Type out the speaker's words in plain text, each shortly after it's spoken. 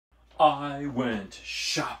I went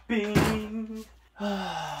shopping.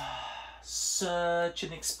 Such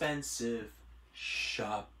an expensive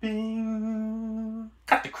shopping.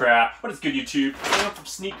 Cut the crap. What is good, YouTube? I'm from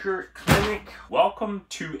Sneaker Clinic. Welcome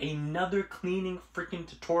to another cleaning freaking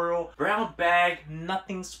tutorial. Brown bag,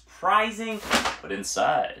 nothing surprising. But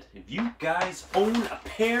inside, if you guys own a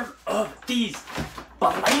pair of these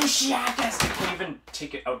Balenciagas, I can't even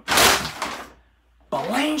take it out.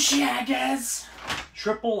 Balenciagas,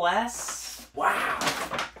 Triple S. Wow.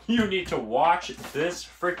 You need to watch this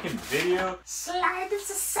freaking video. Slide this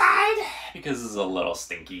aside because this is a little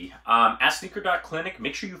stinky. At Sneaker.Clinic,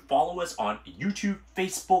 make sure you follow us on YouTube,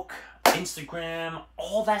 Facebook, Instagram,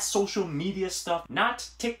 all that social media stuff. Not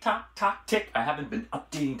TikTok, I haven't been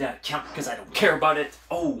updating that account because I don't care about it.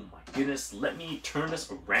 Oh my goodness, let me turn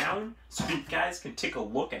this around so you guys can take a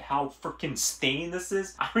look at how freaking stained this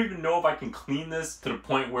is. I don't even know if I can clean this to the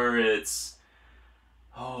point where it's...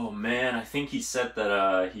 Oh man, I think he said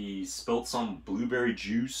that he spilled some blueberry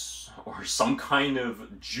juice or some kind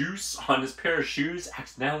of juice on his pair of shoes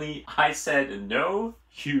accidentally. I said, no,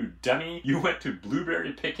 you dummy. You went to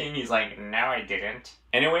blueberry picking. He's like, no, I didn't.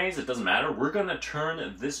 Anyways, it doesn't matter. We're gonna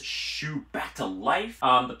turn this shoe back to life.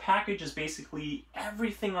 The package is basically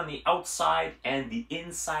everything on the outside and the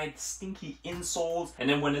inside, stinky insoles. And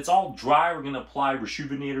then when it's all dry, we're gonna apply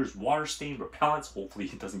rejuvenators, water stain repellents. Hopefully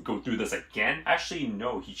he doesn't go through this again. Actually,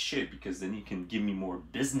 no, he should, because then he can give me more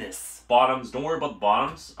business. Bottoms, don't worry about the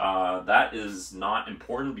bottoms. That is not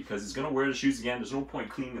important because he's gonna wear the shoes again. There's no point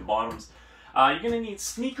cleaning the bottoms. You're going to need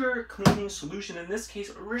sneaker cleaning solution. In this case,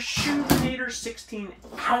 Rejuvenator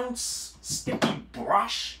 16-ounce sticky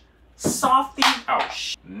brush, softy,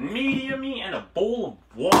 medium-y, and a bowl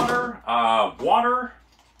of water.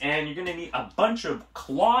 And you're going to need a bunch of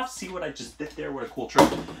cloth. See what I just did there? What a cool trick.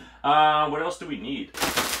 What else do we need?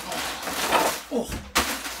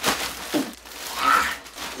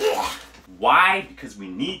 Why? Because we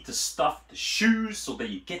need to stuff the shoes so that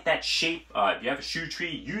you get that shape. If you have a shoe tree,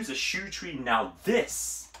 use a shoe tree. Now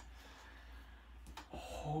this,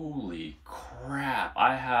 holy crap,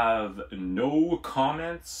 I have no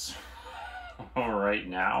comments right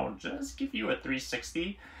now. Just give you a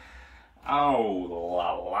 360. Oh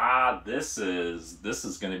la la, this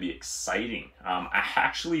is gonna be exciting. I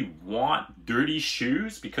actually want dirty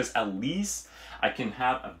shoes because at least I can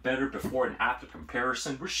have a better before and after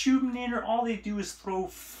comparison. Rejuvenator, all they do is throw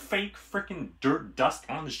fake freaking dirt dust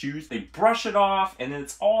on the shoes. They brush it off and then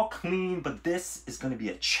it's all clean, but this is gonna be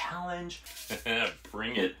a challenge.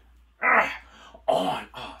 Bring it on.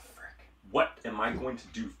 Oh, frick. What am I going to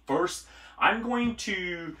do first? I'm going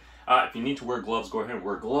to, if you need to wear gloves, go ahead and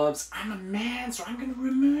wear gloves. I'm a man, so I'm gonna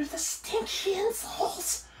remove the stinky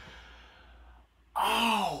insoles.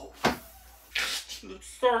 Oh, let's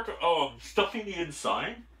start stuffing the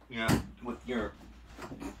inside. Yeah, with your...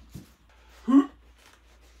 I'm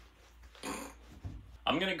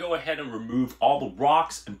gonna go ahead and remove all the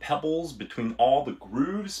rocks and pebbles between all the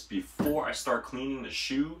grooves before I start cleaning the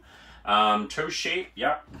shoe. Toe shape,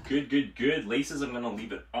 yep, good. Laces, I'm gonna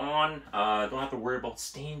leave it on. Don't have to worry about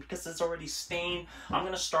stain because it's already stained. I'm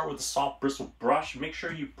gonna start with a soft bristle brush. Make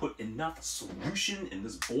sure you put enough solution in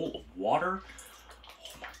this bowl of water.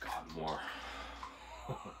 Oh my god, more.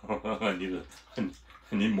 I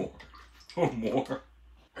need more. Oh, more.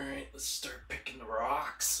 Alright, let's start picking the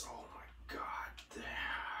rocks. Oh my god.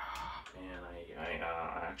 Man,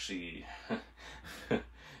 I actually...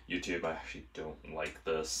 YouTube, I actually don't like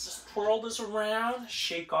this. Just twirl this around,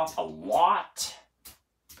 shake off a lot.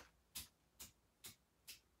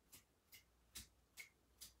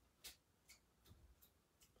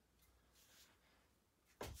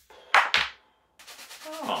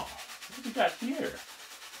 Oh, what do we got here?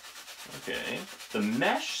 Okay, the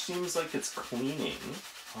mesh seems like it's cleaning.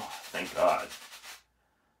 Oh, thank God.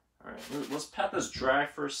 Alright, let's pat this dry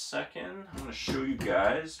for a second. I'm going to show you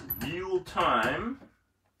guys real time.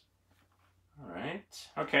 Alright,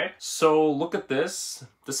 okay. So look at this.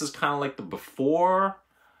 This is kind of like the before.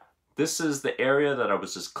 This is the area that I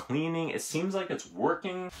was just cleaning. It seems like it's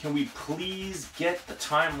working. Can we please get the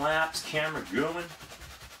time-lapse camera going?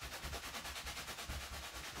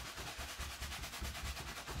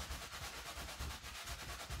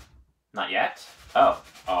 Not yet? Oh,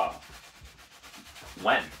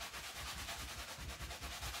 when?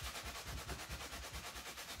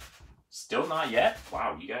 Still not yet?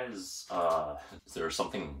 Wow, you guys, is there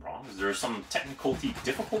something wrong? Is there some technical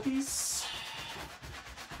difficulties?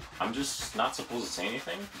 I'm just not supposed to say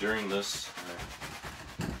anything during this.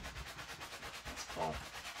 That's cool.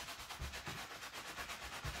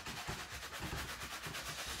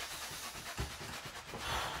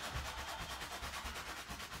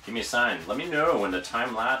 Give me a sign. Let me know when the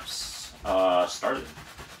time lapse started.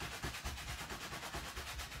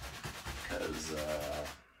 Because it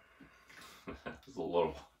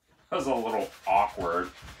was a little awkward.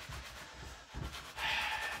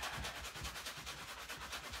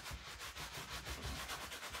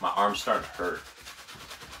 My arm's starting to hurt.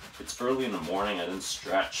 It's early in the morning. I didn't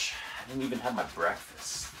stretch. I didn't even have my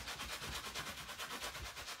breakfast.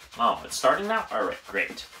 Oh, it's starting now? All right,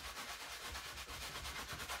 great.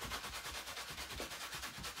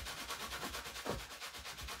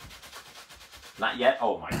 Not yet?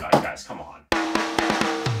 Oh my God, guys, come on.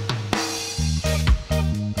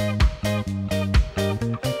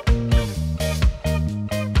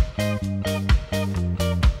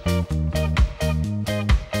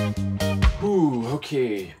 Ooh,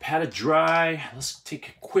 okay, padded dry. Let's take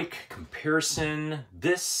a quick comparison.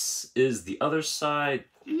 This is the other side.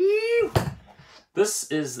 Ew.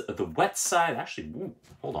 This is the wet side. Actually, ooh,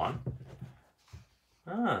 hold on.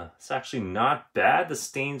 It's actually not bad. The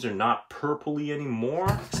stains are not purpley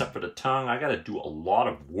anymore, except for the tongue. I gotta do a lot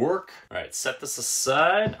of work. All right, set this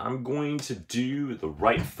aside. I'm going to do the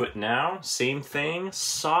right foot now. Same thing,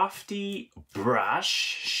 softy brush,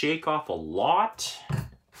 shake off a lot,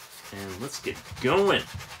 and let's get going.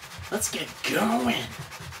 Let's get going.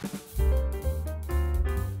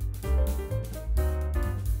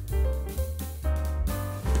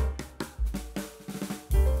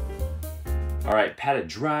 All right, padded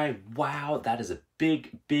dry. Wow, that is a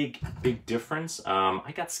big difference.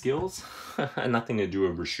 I got skills, nothing to do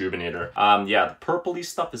with Rejuvenator. Yeah, the purpley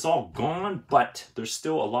stuff is all gone, but there's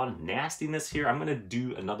still a lot of nastiness here. I'm gonna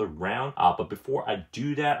do another round, but before I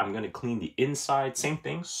do that, I'm gonna clean the inside. Same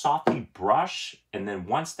thing, softy brush, and then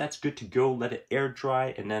once that's good to go, let it air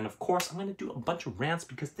dry, and then of course I'm gonna do a bunch of rants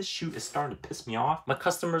because this shoe is starting to piss me off. My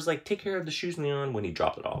customer's like, take care of the shoes, Leon, when he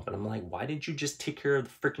dropped it off, and I'm like, why didn't you just take care of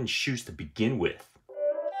the freaking shoes to begin with?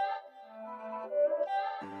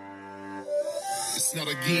 It's not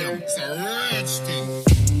a game, it's a rich thing.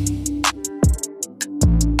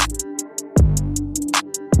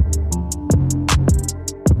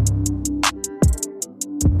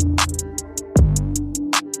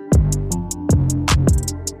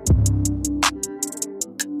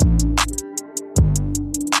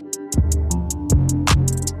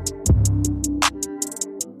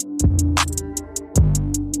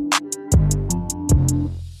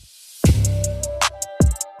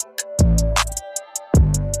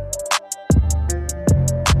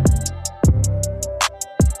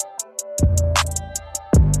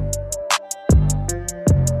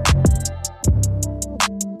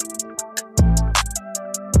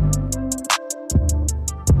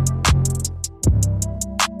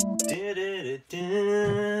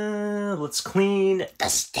 Let's clean the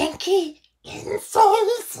stinky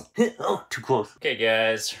insoles. Oh, too close. Okay,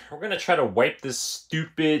 guys, we're gonna try to wipe this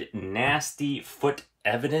stupid, nasty foot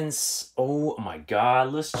evidence. Oh my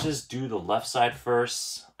God, let's just do the left side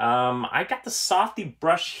first. I got the softy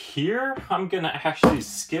brush here. I'm gonna actually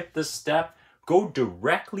skip this step, go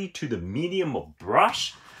directly to the medium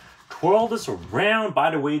brush. Twirl this around.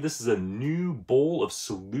 By the way, this is a new bowl of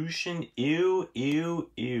solution. Ew, ew,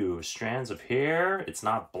 ew. Strands of hair. It's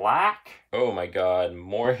not black. Oh my God,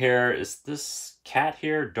 more hair. Is this cat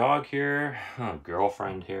hair, dog hair,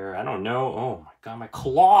 girlfriend hair? I don't know. Oh my God, my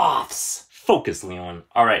cloths. Focus, Leon.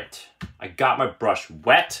 All right, I got my brush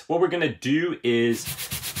wet. What we're gonna do is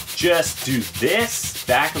just do this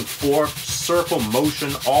back and forth, circle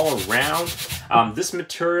motion all around. This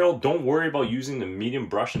material, don't worry about using the medium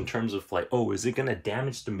brush in terms of like, oh, is it gonna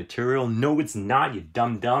damage the material? No, it's not, you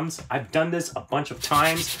dum-dums. I've done this a bunch of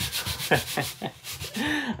times.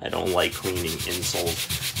 I don't like cleaning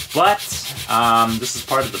insoles, but this is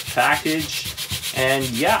part of the package. And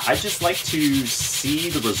yeah, I just like to see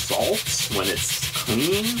the results when it's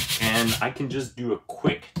clean, and I can just do a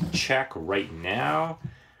quick check right now.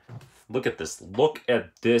 Look at this. Look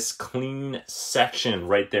at this clean section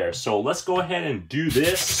right there. So let's go ahead and do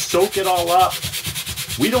this. Soak it all up.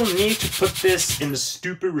 We don't need to put this in the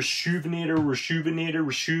stupid Rejuvenator. I'm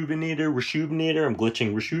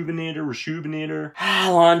glitching. Rejuvenator.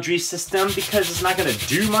 Laundry system, because it's not going to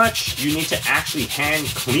do much. You need to actually hand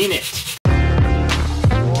clean it.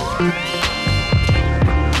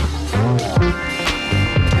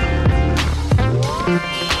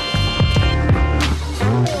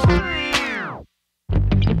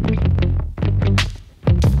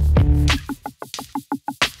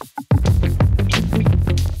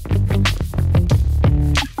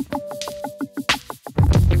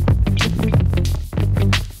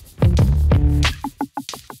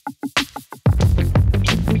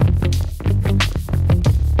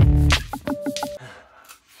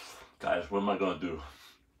 what am I gonna do?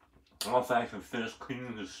 I don't think I can finish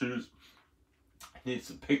cleaning the shoes. I need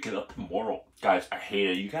to pick it up tomorrow. Guys, I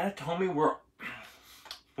hate it. You gotta tell me where...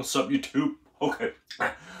 What's up, YouTube? Okay.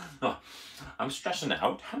 I'm stressing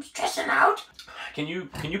out. I'm stressing out. Can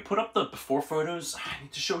you put up the before photos? I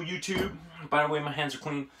need to show YouTube. By the way, my hands are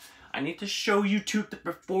clean. I need to show YouTube the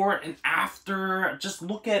before and after. Just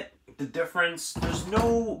look at the difference. There's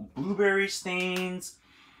no blueberry stains.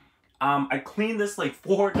 I cleaned this like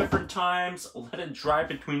 4 different times. Let it dry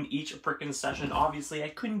between each freaking session. Obviously, I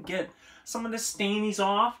couldn't get some of the stainies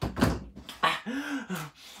off.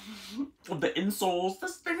 The insoles, the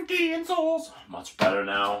stinky insoles. Much better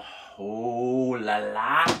now. Oh la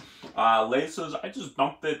la. Laces, I just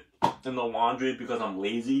dumped it in the laundry because I'm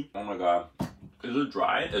lazy. Oh my god. Is it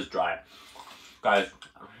dry? It's dry. Guys,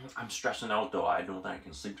 I'm stressing out though. I don't think I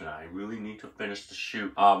can sleep tonight. I really need to finish the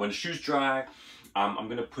shoe. When the shoe's dry, I'm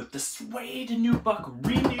gonna put the suede nubuck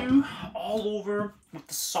renew all over with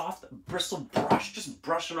the soft bristle brush. Just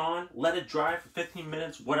brush it on, let it dry for 15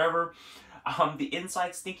 minutes, whatever. The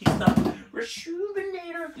inside stinky stuff,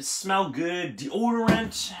 rejuvenator, smell good,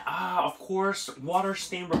 deodorant, of course, water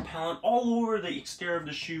stain repellent all over the exterior of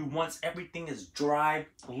the shoe. Once everything is dry,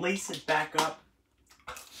 lace it back up.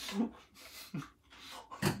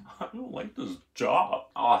 I don't like this job.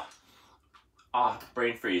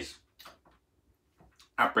 Brain freeze.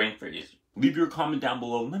 Brain freeze. Leave your comment down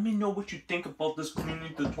below. Let me know what you think about this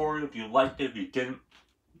cleaning tutorial. If you liked it, if you didn't.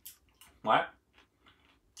 What?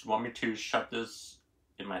 You want me to shut this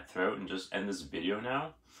in my throat and just end this video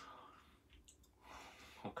now?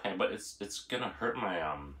 Okay, but it's gonna hurt my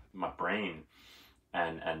my brain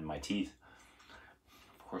and my teeth.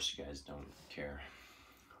 Of course you guys don't care.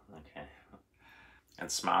 Okay. And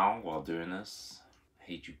smile while doing this. I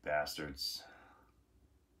hate you bastards.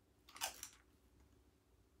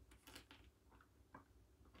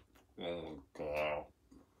 Oh god.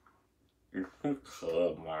 You're so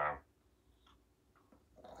cold, man.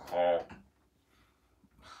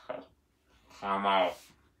 Come out.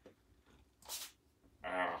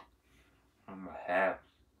 On my head.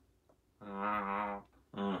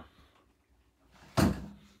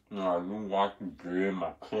 No, I've been watching Dream,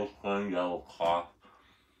 my close yellow cloth.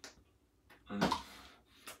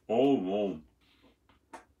 Oh no.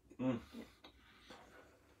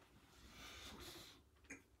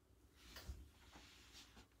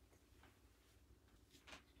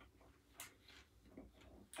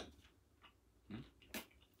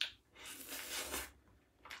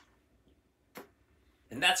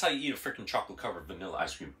 And that's how you eat a freaking chocolate covered vanilla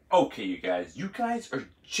ice cream. Okay, you guys are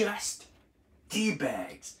just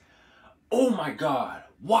D-bags. Oh my god,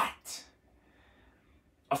 what?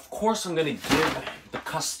 Of course I'm gonna give the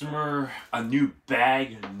customer a new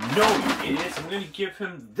bag. No, you idiots, I'm gonna give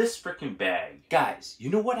him this freaking bag. Guys, you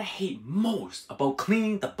know what I hate most about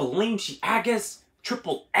cleaning the Balenciagas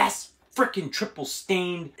triple S freaking triple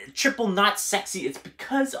stained, triple not sexy? It's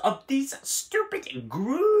because of these stupid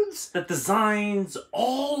grooves. The designs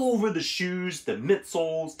all over the shoes, the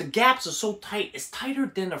midsoles, the gaps are so tight. It's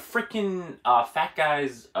tighter than a freaking fat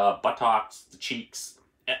guy's buttocks, the cheeks.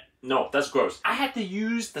 No, that's gross. I had to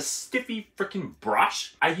use the stiffy freaking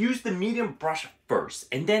brush. I used the medium brush first,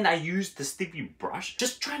 and then I used the stiffy brush.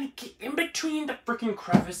 Just trying to get in between the freaking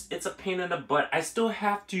crevice. It's a pain in the butt. I still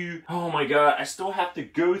have to, oh my god, I still have to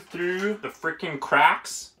go through the freaking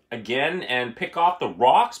cracks again and pick off the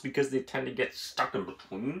rocks because they tend to get stuck in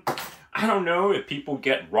between. I don't know if people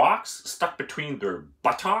get rocks stuck between their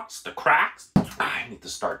buttocks, the cracks. I need to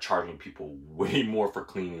start charging people way more for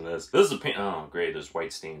cleaning this. This is a pain. Oh, great. There's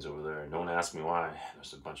white stains over there. Don't ask me why.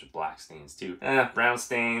 There's a bunch of black stains too. Brown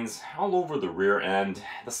stains all over the rear end,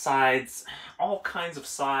 the sides, all kinds of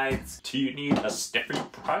sides. Do you need a stiffy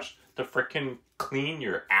brush to freaking clean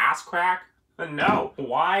your ass crack? No.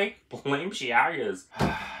 Why? Balenciagas.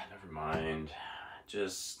 Never mind.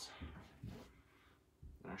 Just...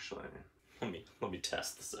 Actually, let me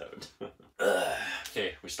test this out.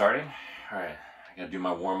 Okay, we're starting? Alright, I gotta do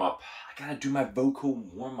my warm-up. I gotta do my vocal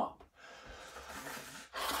warm-up.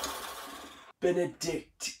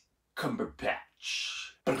 Benedict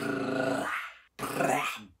Cumberbatch.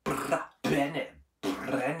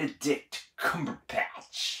 Benedict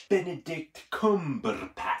Cumberbatch. Benedict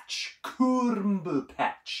Cumberbatch.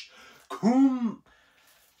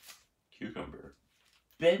 Cucumber.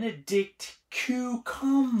 Benedict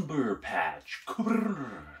Cucumber Patch.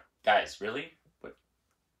 Guys, really?